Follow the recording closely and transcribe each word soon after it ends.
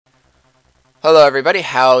Hello everybody,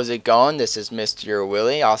 how's it going? This is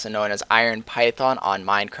MrYourWilly, also known as Iron Python on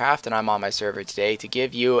Minecraft, and I'm on my server today to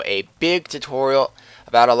give you a big tutorial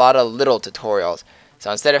about a lot of little tutorials.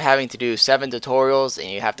 So instead of having to do 7 tutorials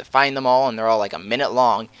and you have to find them all and they're all like a minute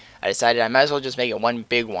long, I decided I might as well just make it one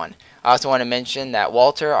big one. I also want to mention that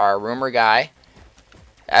Walter, our rumor guy,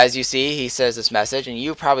 as you see, he says this message, and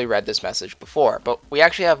you've probably read this message before, but we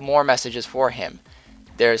actually have more messages for him.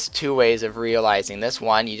 There's 2 ways of realizing this.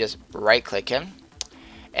 One, you just right click him,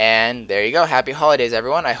 and there you go. Happy holidays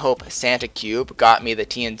everyone. I hope Santa Cube got me the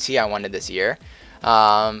TNT I wanted this year.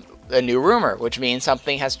 A new rumor, which means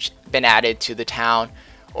something has been added to the town,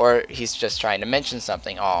 or he's just trying to mention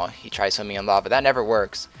something. Oh, he tries swimming in lava. That never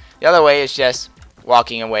works. The other way is just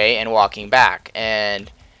walking away and walking back,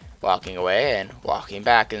 and walking away and walking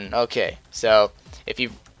back. And okay, so if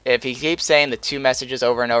he keeps saying the 2 messages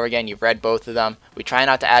over and over again, you've read both of them. We try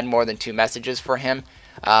not to add more than 2 messages for him.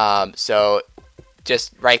 So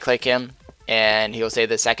just right click him and he'll say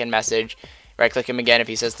the second message. Right click him again. If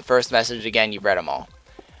he says the first message again, you've read them all.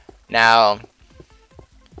 Now,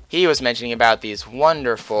 he was mentioning about these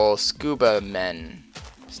wonderful snowmen.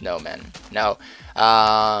 No,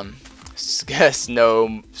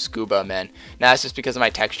 snow scuba men. Now that's just because of my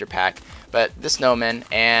texture pack. But the snowman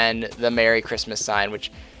and the Merry Christmas sign,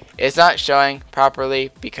 which is not showing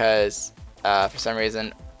properly because for some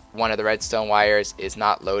reason one of the redstone wires is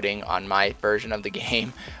not loading on my version of the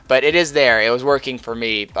game. But it is there. It was working for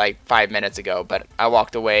me like 5 minutes ago, but I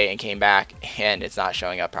walked away and came back and it's not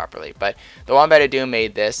showing up properly. But the Wombat of Doom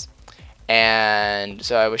made this, and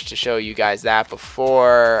so I wish to show you guys that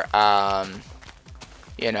before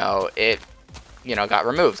it got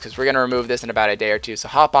removed, because we're going to remove this in about a day or 2. So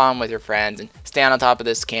hop on with your friends and stand on top of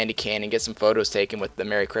this candy cane and get some photos taken with the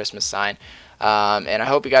Merry Christmas sign. And I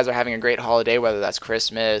hope you guys are having a great holiday, whether that's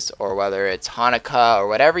Christmas or whether it's Hanukkah or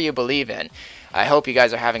whatever you believe in. I hope you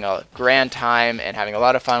guys are having a grand time and having a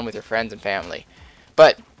lot of fun with your friends and family.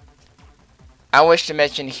 But I wish to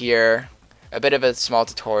mention here a bit of a small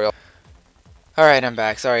tutorial. Alright, I'm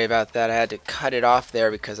back. Sorry about that. I had to cut it off there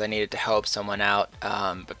because I needed to help someone out.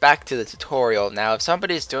 But back to the tutorial. Now, if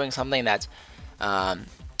somebody's doing something that's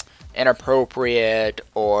inappropriate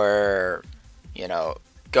or,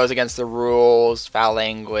 goes against the rules, foul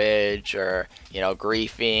language, or,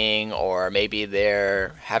 griefing, or maybe they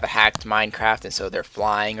have a hacked Minecraft and so they're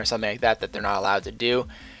flying or something like that they're not allowed to do,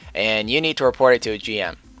 and you need to report it to a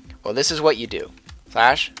GM. Well, this is what you do.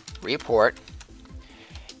 /report.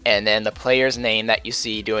 And then the player's name that you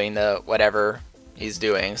see doing the whatever he's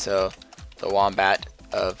doing, so the Wombat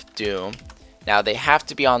of Doom. Now they have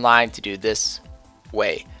to be online to do this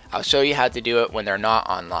way. I'll show you how to do it when they're not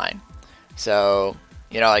online. So,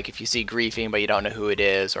 like if you see griefing but you don't know who it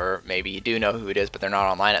is, or maybe you do know who it is but they're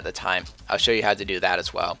not online at the time, I'll show you how to do that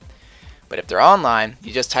as well. But if they're online,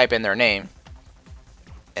 you just type in their name,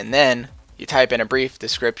 and then you type in a brief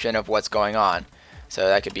description of what's going on. So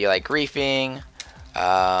that could be like griefing,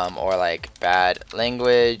 or like bad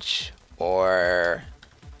language, or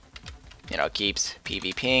keeps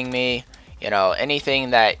PvPing me,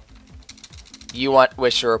 anything that you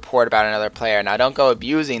wish to report about another player. Now don't go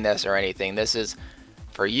abusing this or anything. This is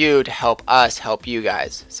for you to help us help you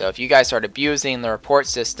guys. So if you guys start abusing the report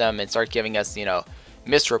system and start giving us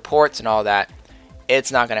misreports and all that,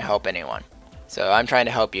 it's not going to help anyone. So I'm trying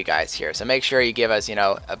to help you guys here. So make sure you give us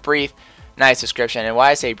a brief, nice description. And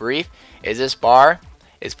why I say brief is this bar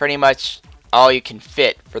is pretty much all you can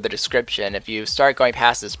fit for the description. If you start going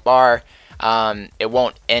past this bar, it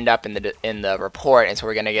won't end up in the report, and so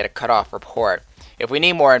we're going to get a cutoff report. If we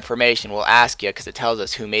need more information, we'll ask you, because it tells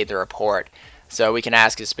us who made the report. So we can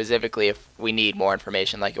ask you specifically if we need more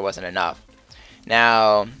information, like it wasn't enough.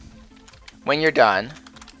 Now, when you're done,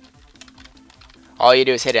 all you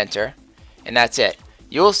do is hit enter, and that's it.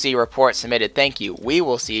 You'll see report submitted, thank you. We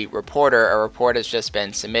will see reporter, a report has just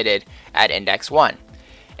been submitted at index 1.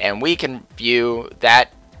 And we can view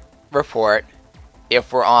that report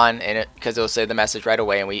if we're on, because it'll say the message right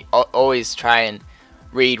away, and we always try and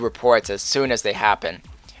read reports as soon as they happen.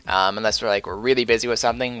 Unless we're really busy with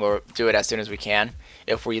something, we'll do it as soon as we can.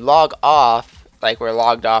 If we log off, like we're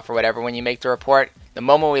logged off or whatever when you make the report, the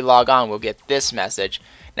moment we log on, we'll get this message.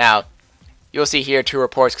 Now, you'll see here 2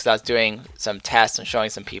 reports because I was doing some tests and showing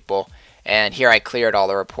some people, and here I cleared all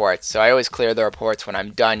the reports. So I always clear the reports when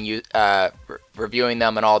I'm done reviewing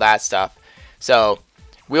them and all that stuff. So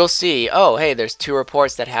we'll see, oh hey, there's 2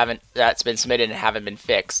 reports that's been submitted and haven't been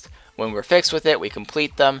fixed. When we're fixed with it, we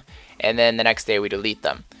complete them, and then the next day we delete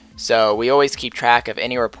them. So we always keep track of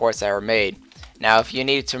any reports that were made. Now if you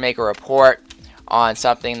need to make a report on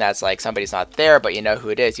something that's like somebody's not there but you know who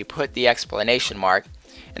it is, you put the exclamation mark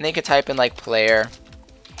and they can type in like player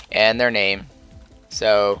and their name,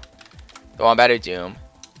 so the one better Doom,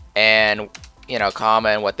 and you know, comma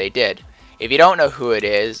and what they did. If you don't know who it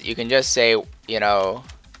is, you can just say, you know,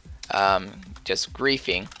 just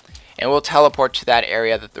griefing, and we'll teleport to that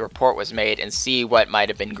area that the report was made and see what might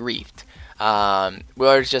have been griefed.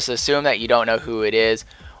 We'll just assume that you don't know who it is,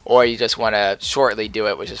 or you just want to shortly do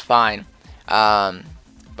it, which is fine.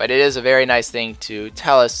 But it is a very nice thing to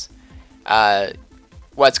tell us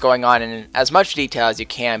what's going on in as much detail as you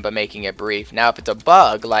can, but making it brief. Now, if it's a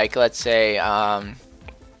bug, like let's say for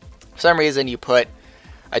some reason you put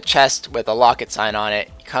a chest with a Lockette sign on it,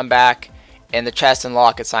 you come back and the chest and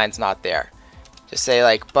Lockette sign's not there. Just say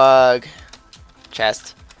like bug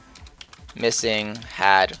chest missing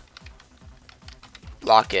had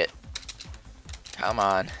Lockette, come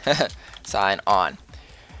on, sign on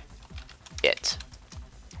it.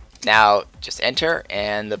 Now just enter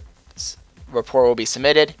and the report will be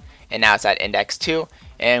submitted, and now it's at index 2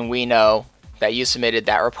 and we know that you submitted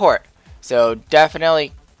that report. So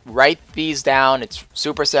definitely write these down. It's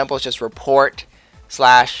super simple. It's just report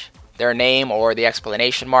 / their name or the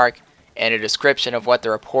explanation mark and a description of what the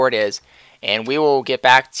report is, and we will get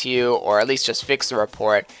back to you, or at least just fix the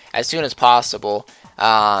report as soon as possible.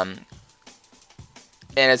 And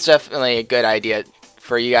it's definitely a good idea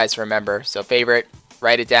for you guys to remember. So favorite,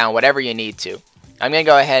 write it down, whatever you need to. I'm going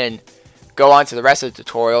to go ahead and go on to the rest of the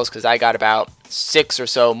tutorials because I got about 6 or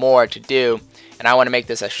so more to do, and I want to make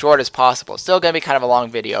this as short as possible. Still going to be kind of a long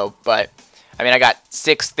video, but I mean, I got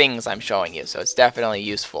 6 things I'm showing you, so it's definitely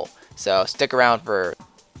useful. So stick around for...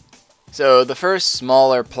 So the first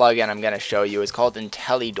smaller plugin I'm going to show you is called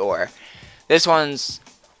IntelliDoor. This one's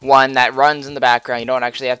one that runs in the background. You don't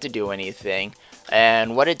actually have to do anything.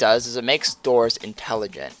 And what it does is it makes doors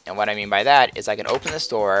intelligent. And what I mean by that is I can open this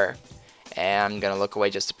door, and I'm going to look away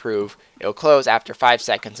just to prove it'll close after 5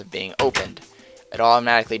 seconds of being opened. It'll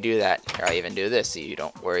automatically do that. Here, I'll even do this so you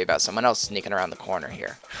don't worry about someone else sneaking around the corner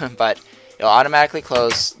here. But it'll automatically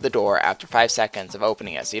close the door after 5 seconds of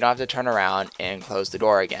opening it, so you don't have to turn around and close the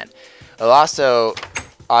door again. It'll also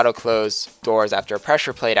auto-close doors after a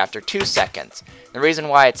pressure plate after 2 seconds. The reason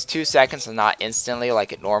why it's 2 seconds and not instantly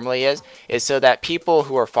like it normally is so that people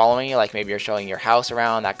who are following you, like maybe you're showing your house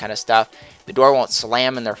around, that kind of stuff, the door won't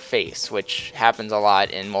slam in their face, which happens a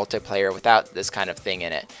lot in multiplayer without this kind of thing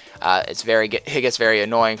in it. It gets very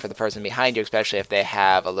annoying for the person behind you, especially if they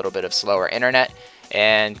have a little bit of slower internet,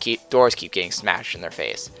 and doors keep getting smashed in their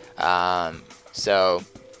face. So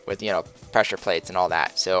with, you know, pressure plates and all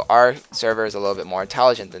that. So our server is a little bit more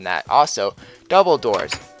intelligent than that. Also, double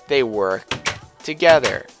doors, they work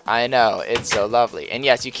together. I know, it's so lovely. And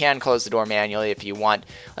yes, you can close the door manually if you want.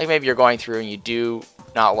 Like maybe you're going through and you do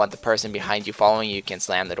not want the person behind you following you, you can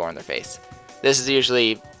slam the door in their face. This is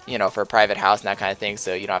usually, you know, for a private house and that kind of thing,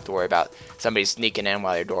 so you don't have to worry about somebody sneaking in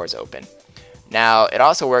while your door is open. Now, it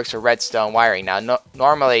also works for redstone wiring. Now,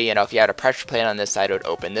 normally, you know, if you had a pressure plate on this side, it would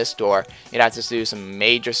open this door. You'd have to do some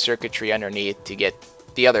major circuitry underneath to get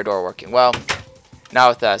the other door working. Well, not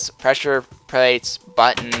with us. Pressure plates,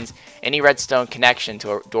 buttons, any redstone connection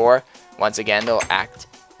to a door, once again, they'll act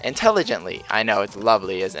intelligently. I know, it's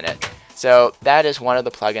lovely, isn't it? So that is one of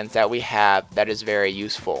the plugins that we have that is very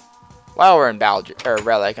useful. While we're in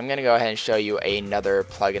Relic, I'm going to go ahead and show you another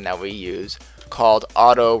plugin that we use called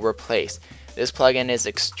Auto Replace. This plugin is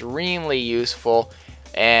extremely useful,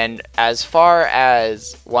 and as far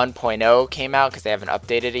as 1.0 came out, because they haven't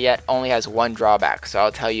updated it yet, only has one drawback. So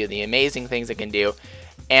I'll tell you the amazing things it can do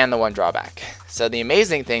and the one drawback. So the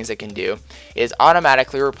amazing things it can do is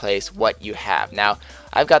automatically replace what you have. Now,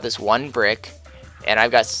 I've got this one brick, and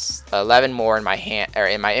I've got 11 more in my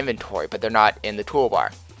in my inventory, but they're not in the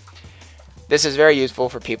toolbar. This is very useful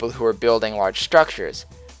for people who are building large structures.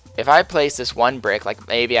 If I place this one brick, like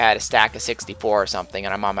maybe I had a stack of 64 or something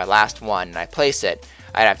and I'm on my last one and I place it,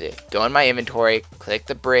 I'd have to go in my inventory, click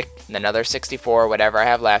the brick and another 64, whatever I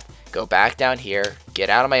have left, go back down here, get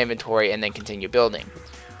out of my inventory, and then continue building.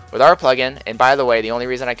 With our plugin, and by the way, the only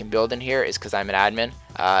reason I can build in here is because I'm an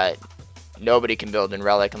admin. Nobody can build in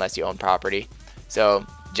Relic unless you own property. So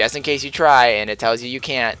just in case you try and it tells you you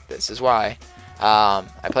can't, this is why. I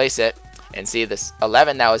place it and see this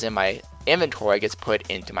 11 that was in my inventory gets put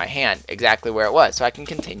into my hand exactly where it was, so I can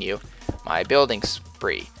continue my building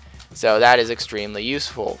spree. So that is extremely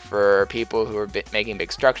useful for people who are making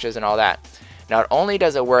big structures and all that. Not only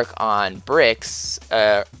does it work on bricks,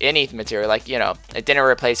 any material, like, you know, it didn't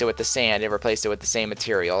replace it with the sand, it replaced it with the same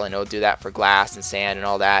material, and it'll do that for glass and sand and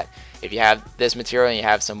all that. If you have this material and you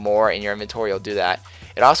have some more in your inventory, you'll do that.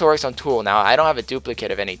 It also works on tool. Now, I don't have a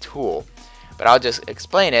duplicate of any tool, but I'll just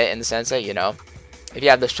explain it in the sense that, you know, if you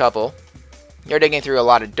have the shovel you're digging through a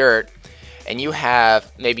lot of dirt and you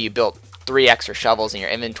have, maybe you built 3 extra shovels in your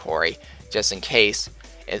inventory just in case,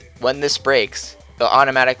 when this breaks, it'll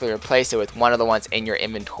automatically replace it with one of the ones in your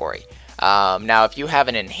inventory. Now if you have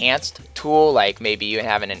an enhanced tool, like maybe you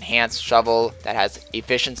have an enhanced shovel that has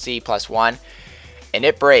efficiency +1 and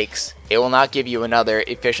it breaks, it will not give you another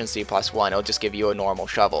efficiency +1, it'll just give you a normal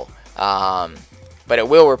shovel. But it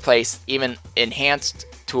will replace even enhanced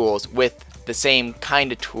tools with the same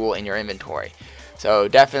kind of tool in your inventory. So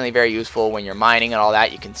definitely very useful when you're mining and all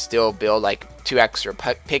that. You can still build like 2 extra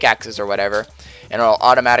pickaxes or whatever, and it'll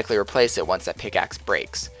automatically replace it once that pickaxe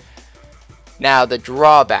breaks. Now the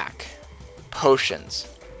drawback, potions.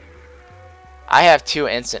 I have 2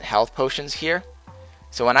 instant health potions here,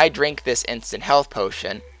 so when I drink this instant health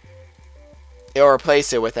potion, it'll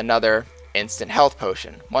replace it with another instant health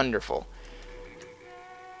potion. Wonderful.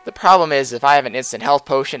 The problem is, if I have an instant health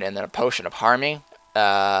potion and then a potion of harming,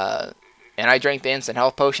 and I drink the instant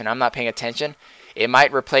health potion, I'm not paying attention, it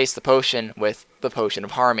might replace the potion with the potion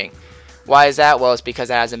of harming. Why is that? Well, it's because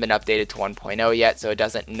it hasn't been updated to 1.0 yet, so it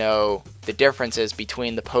doesn't know the differences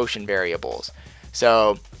between the potion variables.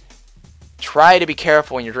 So try to be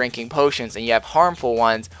careful when you're drinking potions and you have harmful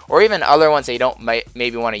ones, or even other ones that you don't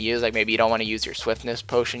maybe want to use, like maybe you don't want to use your swiftness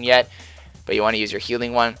potion yet, but you want to use your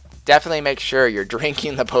healing one. Definitely make sure you're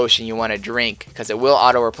drinking the potion you want to drink, because it will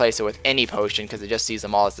auto replace it with any potion, because it just sees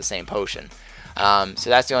them all as the same potion. So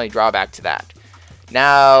that's the only drawback to that.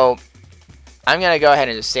 Now I'm going to go ahead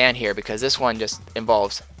and just stand here because this one just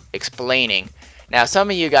involves explaining. Now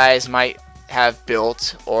some of you guys might have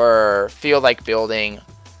built or feel like building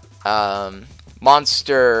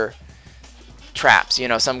monster traps, you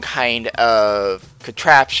know, some kind of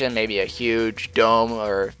contraption, maybe a huge dome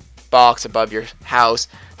or box above your house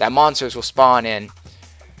that monsters will spawn in.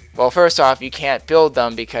 Well, first off, you can't build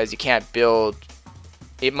them because you can't build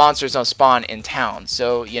monsters don't spawn in town,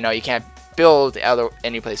 so you know you can't build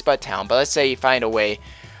any place but town. But let's say you find a way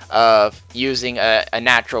of using a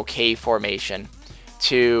natural cave formation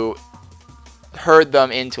to herd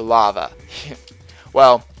them into lava.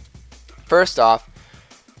 Well, first off,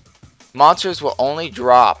 monsters will only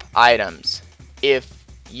drop items if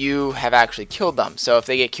you have actually killed them. So if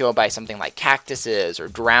they get killed by something like cactuses or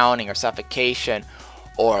drowning or suffocation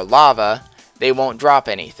or lava, they won't drop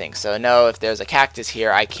anything. So no, if there's a cactus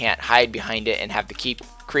here, I can't hide behind it and have the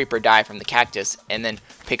creeper die from the cactus and then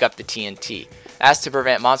pick up the TNT. That's to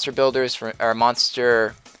prevent monster builders or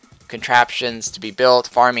monster contraptions to be built,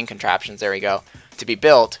 farming contraptions, there we go, to be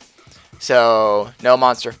built. So no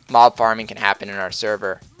monster mob farming can happen in our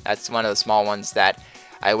server. That's one of the small ones that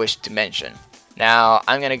I wish to mention. Now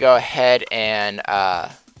I'm going to go ahead and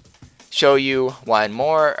show you one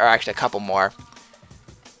more, or actually a couple more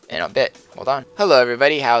in a bit. Hold on. Hello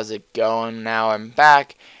everybody, how's it going? Now I'm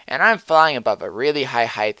back and I'm flying above a really high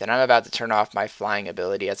height and I'm about to turn off my flying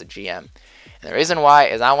ability as a GM. And the reason why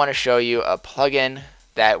is I want to show you a plugin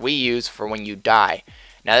that we use for when you die.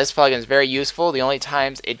 Now this plugin is very useful. The only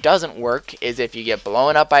times it doesn't work is if you get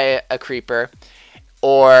blown up by a creeper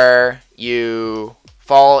or you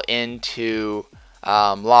fall into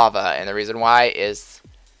lava, and the reason why is,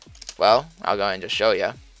 well, I'll go ahead and just show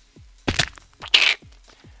you.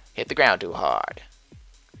 Hit the ground too hard.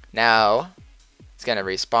 Now it's gonna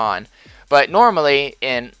respawn, but normally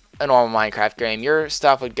in a normal Minecraft game your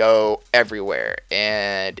stuff would go everywhere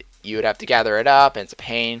and you would have to gather it up, and it's a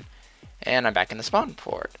pain. And I'm back in the spawn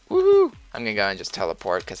port. Woohoo! I'm gonna go and just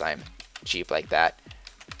teleport because I'm cheap like that.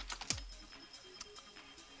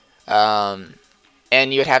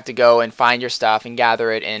 And you'd have to go and find your stuff and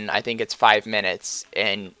gather it in, I think it's 5 minutes,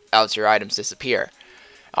 and else your items disappear.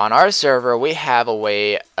 On our server, we have a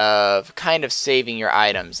way of kind of saving your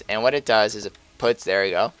items, and what it does is it puts, there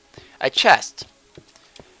you go, a chest.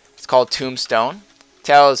 It's called Tombstone.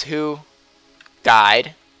 Tells who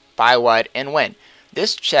died, by what, and when.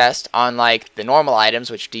 This chest, unlike the normal items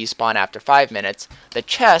which despawn after 5 minutes, the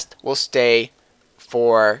chest will stay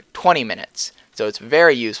for 20 minutes. So it's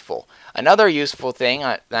very useful. Another useful thing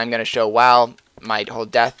that I'm going to show while my whole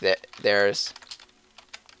death is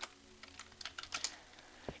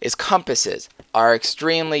compasses are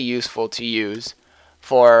extremely useful to use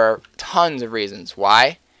for tons of reasons.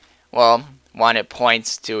 Why? Well, one, it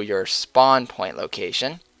points to your spawn point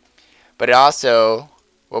location, but it also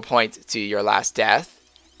will point to your last death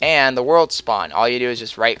and the world spawn. All you do is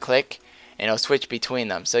just right click and it'll switch between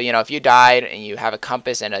them. So you know, if you died and you have a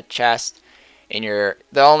compass and a chest in your,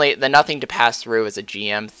 the nothing to pass through is a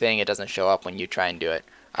GM thing. It doesn't show up when you try and do it.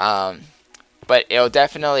 But it'll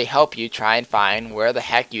definitely help you try and find where the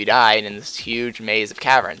heck you died in this huge maze of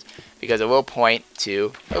caverns, because it will point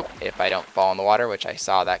to, oh, if I don't fall in the water, which I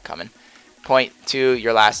saw that coming, point to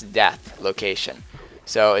your last death location.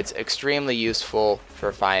 So it's extremely useful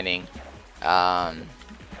for finding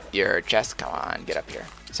your chest. Come on, get up here.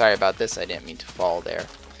 Sorry about this, I didn't mean to fall there.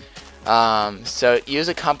 So use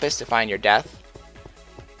a compass to find your death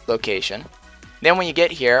location. Then when you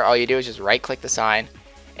get here, all you do is just right click the sign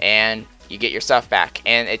and you get your stuff back.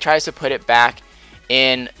 And it tries to put it back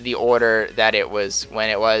in the order that it was when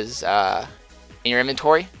it was in your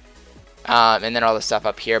inventory. And then all the stuff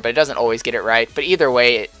up here, but it doesn't always get it right. But either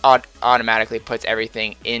way, it automatically puts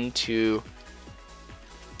everything into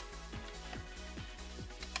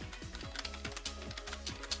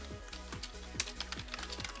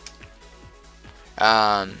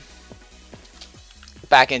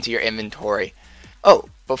back into your inventory. Oh,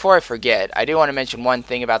 before I forget, I do want to mention one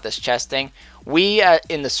thing about this chest thing. We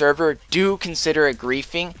in the server do consider it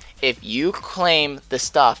griefing if you claim the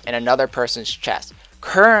stuff in another person's chest.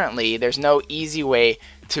 Currently, there's no easy way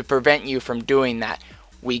to prevent you from doing that.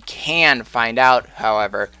 We can find out,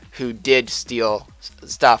 however, who did steal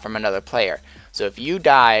stuff from another player. So if you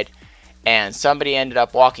died and somebody ended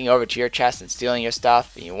up walking over to your chest and stealing your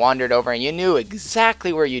stuff, and you wandered over and you knew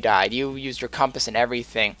exactly where you died, you used your compass and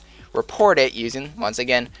everything, report it using, once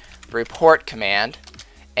again, the report command.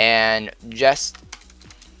 And just,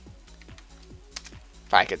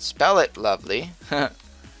 if I could spell it lovely,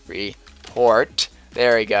 report,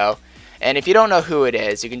 there we go. And if you don't know who it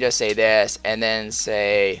is, you can just say this and then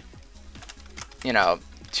say, you know,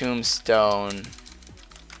 tombstone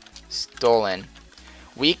stolen.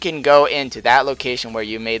 We can go into that location where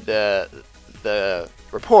you made the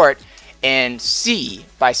report and see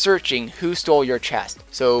by searching who stole your chest.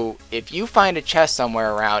 So if you find a chest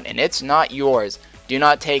somewhere around and it's not yours, do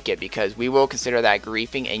not take it, because we will consider that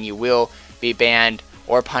griefing and you will be banned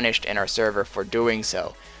or punished in our server for doing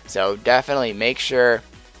so. So definitely make sure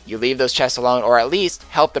you leave those chests alone, or at least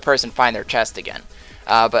help the person find their chest again.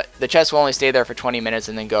 But the chest will only stay there for 20 minutes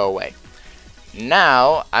and then go away.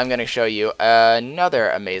 Now I'm going to show you another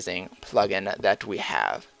amazing plugin that we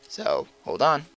have. So hold on.